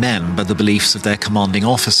of the men by the beliefs of their commanding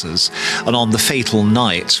officers, and on the fatal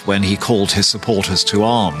night when he called his supporters to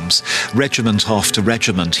arms, regiment after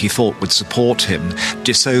regiment he thought would support him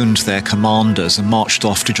disowned their commanders and marched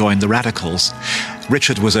off to join the radicals.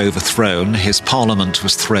 Richard was overthrown, his parliament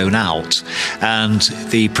was thrown out, and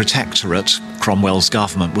the protectorate, Cromwell's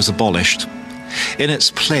government, was abolished. In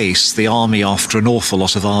its place, the army, after an awful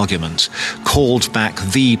lot of argument, called back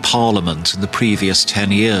the parliament in the previous 10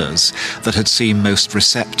 years that had seemed most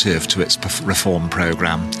receptive to its reform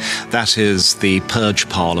programme. That is the Purge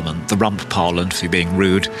Parliament, the Rump Parliament, for being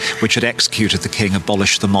rude, which had executed the king,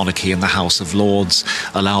 abolished the monarchy and the House of Lords,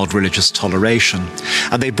 allowed religious toleration,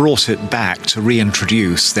 and they brought it back to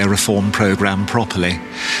reintroduce their reform programme properly.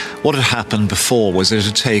 What had happened before was it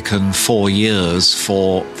had taken 4 years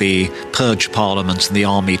for the Purge Parliament and the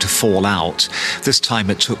army to fall out. This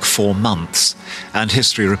time it took 4 months, and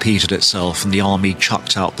history repeated itself and the army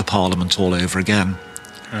chucked out the Parliament all over again.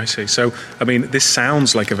 I see. So, I mean, this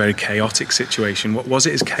sounds like a very chaotic situation. What was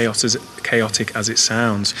it as chaotic as it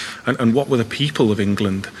sounds? And what were the people of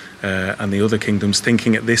England and the other kingdoms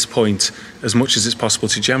thinking at this point, as much as it's possible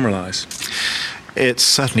to generalise? It's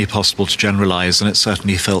certainly possible to generalise, and it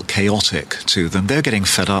certainly felt chaotic to them. They're getting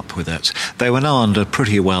fed up with it. They were now under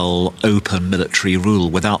pretty well open military rule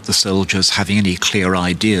without the soldiers having any clear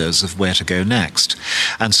ideas of where to go next.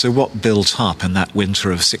 And so what built up in that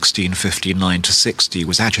winter of 1659 to 60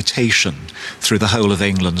 was agitation through the whole of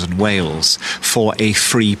England and Wales for a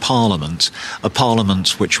free parliament, a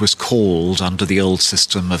parliament which was called under the old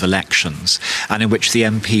system of elections, and in which the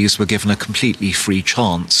MPs were given a completely free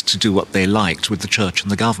chance to do what they liked with the church and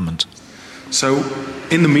the government. So,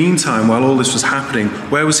 in the meantime, while all this was happening,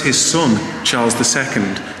 where was his son, Charles II?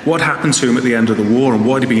 What happened to him at the end of the war, and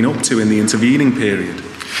what had he been up to in the intervening period?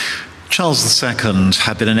 Charles II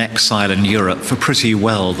had been in exile in Europe for pretty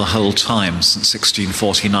well the whole time since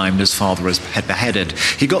 1649 when his father was beheaded.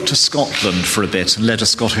 He got to Scotland for a bit and led a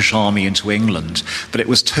Scottish army into England, but it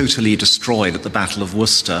was totally destroyed at the Battle of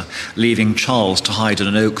Worcester, leaving Charles to hide in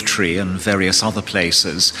an oak tree and various other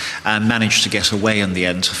places, and managed to get away in the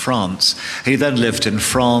end to France. He then lived in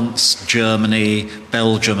France, Germany,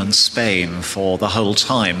 Belgium and Spain for the whole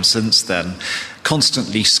time since then,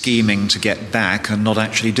 constantly scheming to get back and not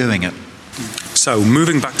actually doing it. So,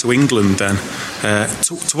 moving back to England then,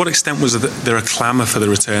 to what extent was there a clamour for the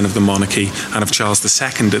return of the monarchy and of Charles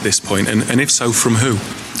II at this point, and if so, from who?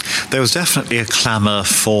 There was definitely a clamour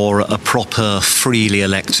for a proper, freely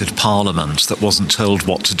elected parliament that wasn't told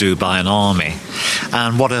what to do by an army.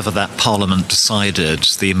 And whatever that parliament decided,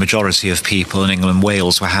 the majority of people in England and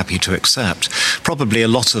Wales were happy to accept. Probably a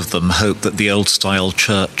lot of them hoped that the old-style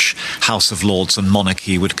church, House of Lords and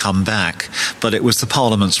monarchy would come back, but it was the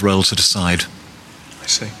parliament's role to decide. I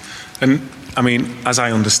see. And I mean, as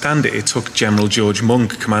I understand it, it took General George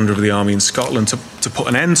Monk, commander of the army in Scotland, to put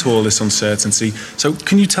an end to all this uncertainty. So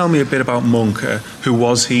can you tell me a bit about Monk? Who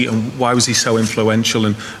was he and why was he so influential,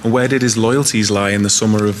 and where did his loyalties lie in the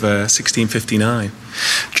summer of 1659?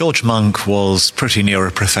 George Monk was pretty near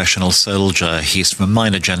a professional soldier. He's from a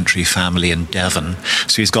minor gentry family in Devon,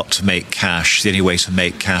 so he's got to make cash. The only way to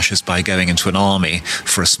make cash is by going into an army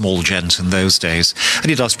for a small gent in those days. And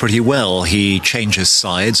he does pretty well. He changes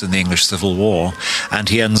sides in the English Civil War, and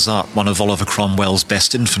he ends up one of Oliver Cromwell's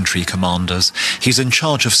best infantry commanders. He's in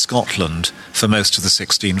charge of Scotland for most of the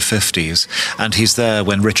 1650s, and he's there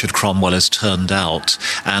when Richard Cromwell is turned out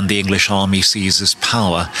and the English army seizes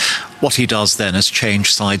power. What he does then is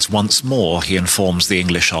change sides once more. He informs the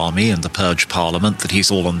English army and the Purge Parliament that he's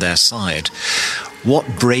all on their side.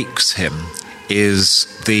 What breaks him is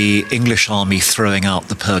the English army throwing out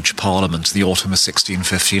the Purge Parliament the autumn of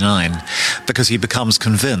 1659, because he becomes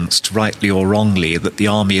convinced, rightly or wrongly, that the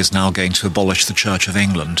army is now going to abolish the Church of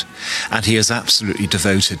England, and he is absolutely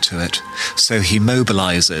devoted to it. So he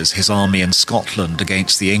mobilises his army in Scotland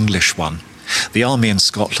against the English one. The army in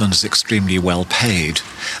Scotland is extremely well paid,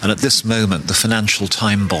 and at this moment the financial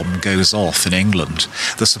time bomb goes off in England.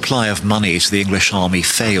 The supply of money to the English army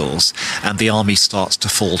fails, and the army starts to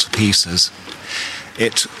fall to pieces.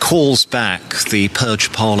 It calls back the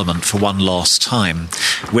Purge Parliament for one last time,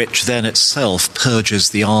 which then itself purges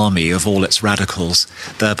the army of all its radicals,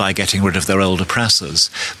 thereby getting rid of their old oppressors,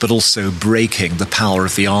 but also breaking the power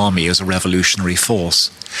of the army as a revolutionary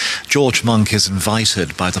force. George Monk is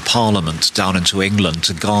invited by the Parliament down into England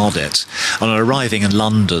to guard it, and on arriving in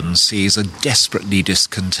London sees a desperately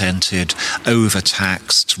discontented,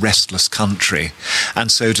 overtaxed, restless country, and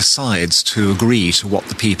so decides to agree to what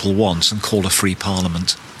the people want and call a free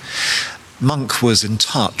Parliament. Monk was in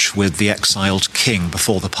touch with the exiled king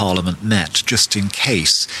before the Parliament met, just in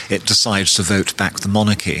case it decides to vote back the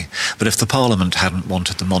monarchy. But if the Parliament hadn't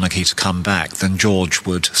wanted the monarchy to come back, then George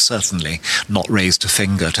would certainly not raised a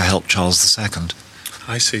finger to help Charles II.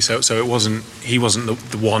 I see. So he wasn't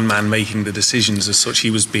the one man making the decisions as such. He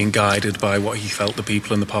was being guided by what he felt the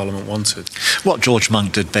people in the Parliament wanted. What George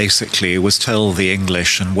Monk did basically was tell the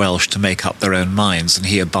English and Welsh to make up their own minds, and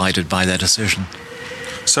he abided by their decision.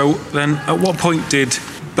 So then, at what point did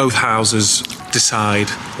both houses decide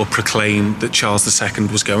or proclaim that Charles II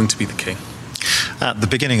was going to be the king? At the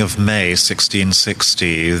beginning of May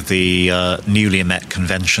 1660, the newly met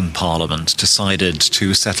Convention Parliament decided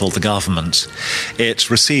to settle the government.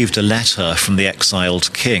 It received a letter from the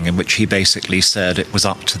exiled king in which he basically said it was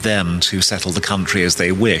up to them to settle the country as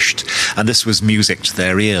they wished, and this was music to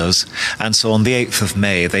their ears. And so on the 8th of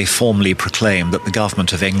May, they formally proclaimed that the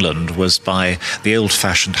government of England was by the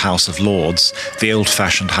old-fashioned House of Lords, the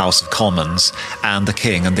old-fashioned House of Commons, and the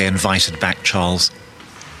king, and they invited back Charles.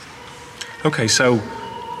 Okay, so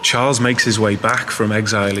Charles makes his way back from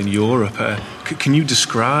exile in Europe. Can you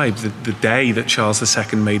describe the day that Charles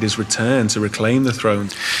II made his return to reclaim the throne?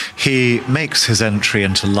 He makes his entry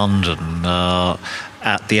into London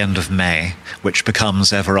at the end of May, which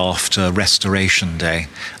becomes ever after Restoration Day,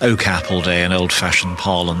 Oak Apple Day in old-fashioned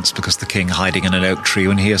parlance, because the king hiding in an oak tree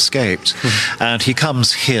when he escaped. And he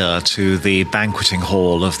comes here to the banqueting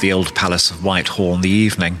hall of the old Palace of Whitehall in the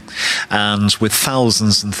evening, and with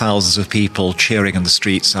thousands and thousands of people cheering in the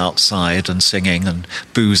streets outside and singing and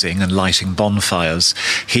boozing and lighting bonfires,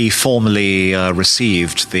 he formally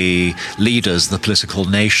received the leaders of the political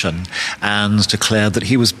nation and declared that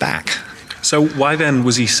he was back. So why then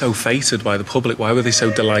was he so feted by the public? Why were they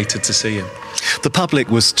so delighted to see him? The public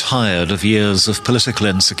was tired of years of political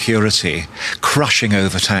insecurity, crushing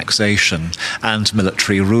over taxation and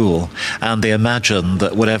military rule, and they imagined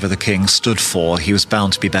that whatever the king stood for, he was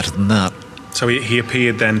bound to be better than that. So he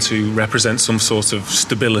appeared then to represent some sort of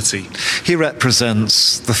stability. He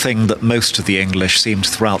represents the thing that most of the English seem to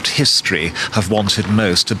throughout history have wanted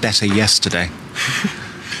most, a better yesterday.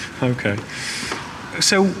 Okay.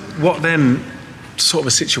 So what then sort of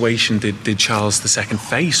a situation did Charles II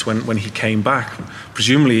face when he came back?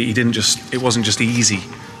 Presumably it wasn't just easy.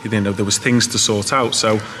 There was things to sort out.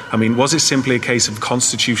 So, I mean, was it simply a case of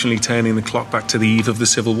constitutionally turning the clock back to the eve of the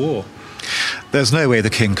Civil War? There's no way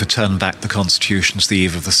the king could turn back the constitution to the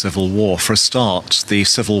eve of the Civil War. For a start, the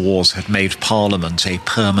civil wars had made Parliament a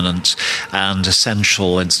permanent and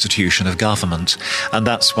essential institution of government, and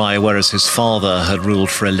that's why, whereas his father had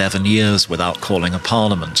ruled for 11 years without calling a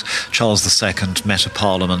Parliament, Charles II met a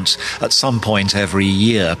Parliament at some point every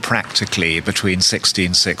year, practically between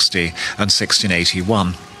 1660 and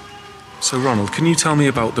 1681. So, Ronald, can you tell me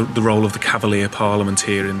about the role of the Cavalier Parliament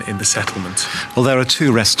here in the settlement? Well, there are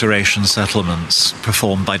two restoration settlements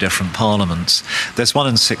performed by different parliaments. There's one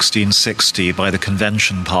in 1660 by the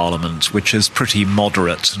Convention Parliament, which is pretty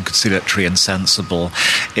moderate and conciliatory and sensible.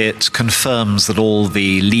 It confirms that all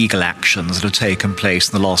the legal actions that have taken place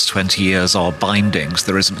in the last 20 years are bindings.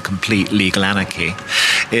 There isn't complete legal anarchy.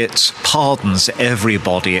 It pardons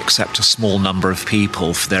everybody except a small number of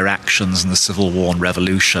people for their actions in the Civil War and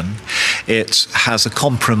Revolution. It has a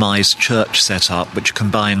compromised church set up which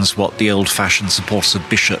combines what the old-fashioned supporters of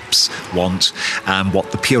bishops want and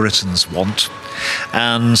what the Puritans want.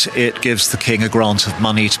 And it gives the king a grant of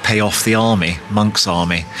money to pay off the army, Monk's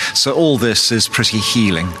army. So all this is pretty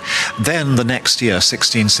healing. Then the next year,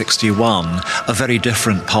 1661, a very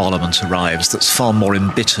different parliament arrives that's far more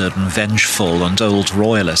embittered and vengeful and old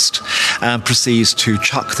royalist, and proceeds to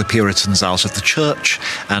chuck the Puritans out of the church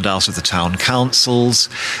and out of the town councils,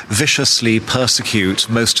 viciously persecute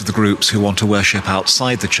most of the groups who want to worship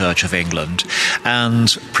outside the Church of England,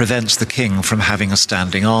 and prevents the king from having a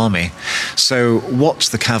standing army. So what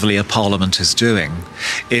the Cavalier Parliament is doing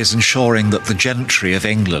is ensuring that the gentry of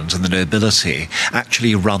England and the nobility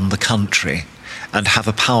actually run the country and have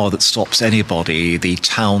a power that stops anybody, the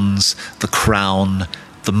towns, the crown,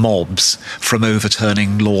 the mobs, from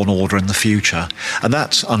overturning law and order in the future. And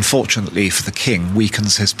that, unfortunately for the king,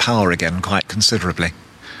 weakens his power again quite considerably.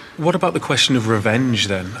 What about the question of revenge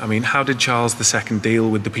then? I mean, how did Charles II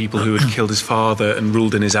deal with the people who had killed his father and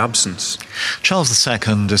ruled in his absence? Charles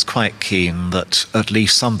II is quite keen that at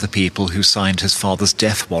least some of the people who signed his father's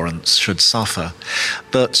death warrants should suffer.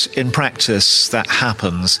 But in practice, that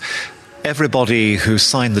happens. Everybody who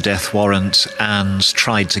signed the death warrant and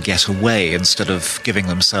tried to get away instead of giving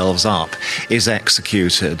themselves up is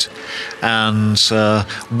executed. And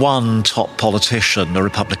one top politician, a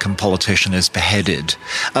Republican politician, is beheaded.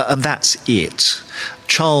 And that's it.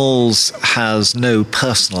 Charles has no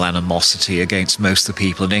personal animosity against most of the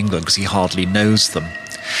people in England because he hardly knows them.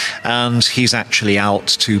 And he's actually out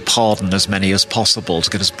to pardon as many as possible to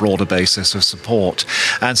get as broad a basis of support.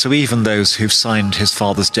 And so even those who've signed his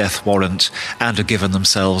father's death warrant and have given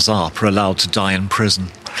themselves up are allowed to die in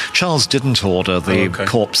prison. Charles didn't order the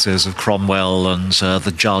corpses of Cromwell and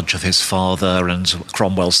the judge of his father and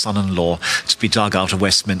Cromwell's son-in-law to be dug out of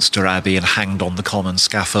Westminster Abbey and hanged on the common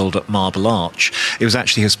scaffold at Marble Arch. It was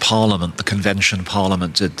actually his parliament, the Convention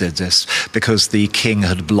Parliament, did this because the king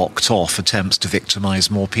had blocked off attempts to victimise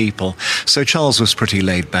more people. So Charles was pretty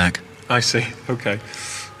laid back. I see. Okay.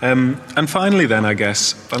 And finally then, I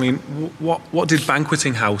guess, I mean, what did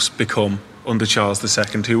Banqueting House become under Charles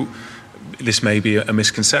II, who, this may be a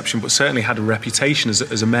misconception, but certainly had a reputation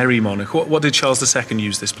as a merry monarch? What did Charles II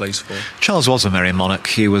use this place for? Charles was a merry monarch.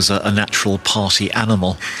 He was a natural party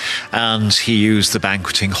animal, and he used the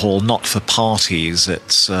banqueting hall not for parties.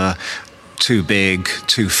 It's too big,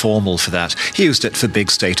 too formal for that. He used it for big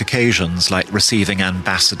state occasions like receiving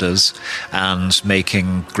ambassadors and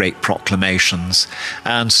making great proclamations.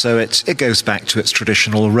 And so it goes back to its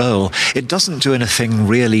traditional role. It doesn't do anything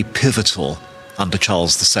really pivotal under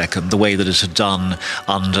Charles II, the way that it had done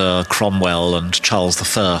under Cromwell and Charles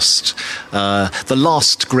I. The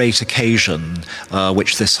last great occasion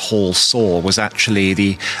which this hall saw was actually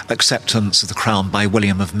the acceptance of the crown by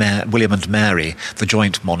William and Mary, the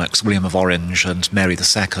joint monarchs, William of Orange and Mary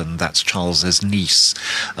II, that's Charles's niece,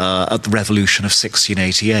 at the Revolution of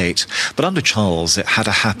 1688. But under Charles, it had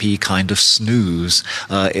a happy kind of snooze.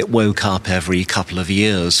 It woke up every couple of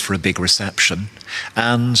years for a big reception.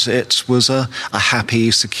 And it was a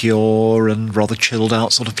happy, secure and rather chilled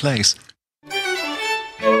out sort of place.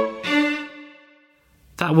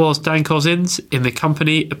 That was Dan Cozzens in the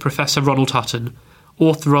company of Professor Ronald Hutton,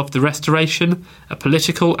 author of The Restoration, A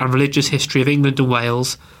Political and Religious History of England and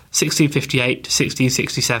Wales, 1658 to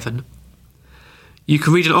 1667. You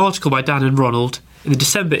can read an article by Dan and Ronald in the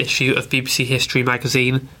December issue of BBC History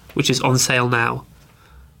magazine, which is on sale now.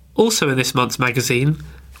 Also in this month's magazine,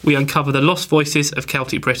 we uncover the lost voices of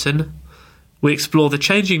Celtic Britain, we explore the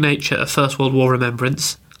changing nature of First World War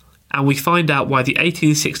remembrance, and we find out why the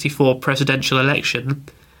 1864 presidential election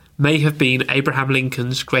may have been Abraham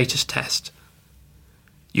Lincoln's greatest test.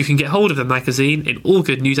 You can get hold of the magazine in all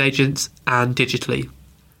good newsagents and digitally.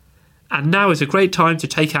 And now is a great time to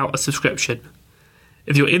take out a subscription.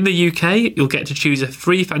 If you're in the UK, you'll get to choose a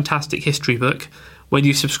free fantastic history book when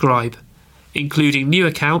you subscribe, including new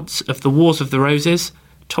accounts of the Wars of the Roses,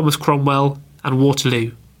 Thomas Cromwell and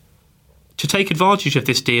Waterloo. To take advantage of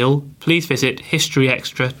this deal, please visit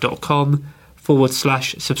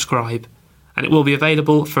historyextra.com/subscribe, and it will be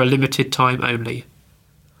available for a limited time only.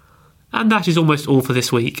 And that is almost all for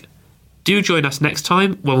this week. Do join us next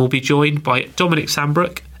time when we'll be joined by Dominic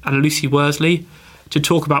Sambrook and Lucy Worsley to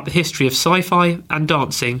talk about the history of sci-fi and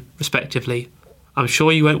dancing, respectively. I'm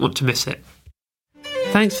sure you won't want to miss it.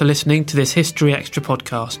 Thanks for listening to this History Extra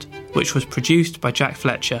podcast, which was produced by Jack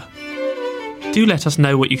Fletcher. Do let us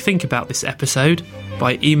know what you think about this episode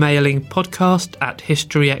by emailing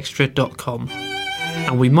podcast@historyextra.com,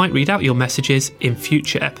 and we might read out your messages in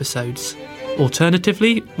future episodes.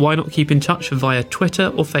 Alternatively, why not keep in touch via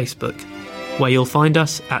Twitter or Facebook, where you'll find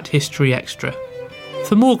us at History Extra.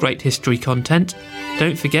 For more great history content,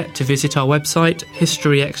 don't forget to visit our website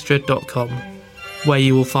historyextra.com, where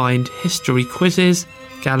you will find history quizzes,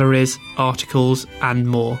 galleries, articles and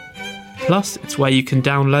more. Plus, it's where you can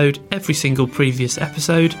download every single previous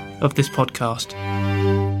episode of this podcast.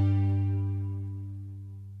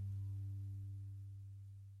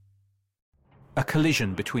 A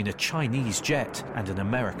collision between a Chinese jet and an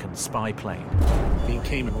American spy plane. He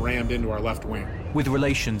came and rammed into our left wing. With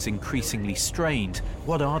relations increasingly strained,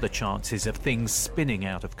 what are the chances of things spinning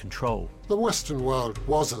out of control? The Western world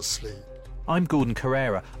was asleep. I'm Gordon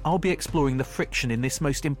Carrera. I'll be exploring the friction in this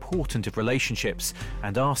most important of relationships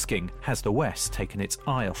and asking, has the West taken its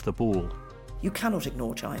eye off the ball? You cannot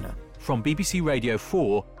ignore China. From BBC Radio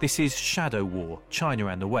 4, this is Shadow War, China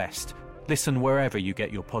and the West. Listen wherever you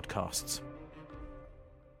get your podcasts.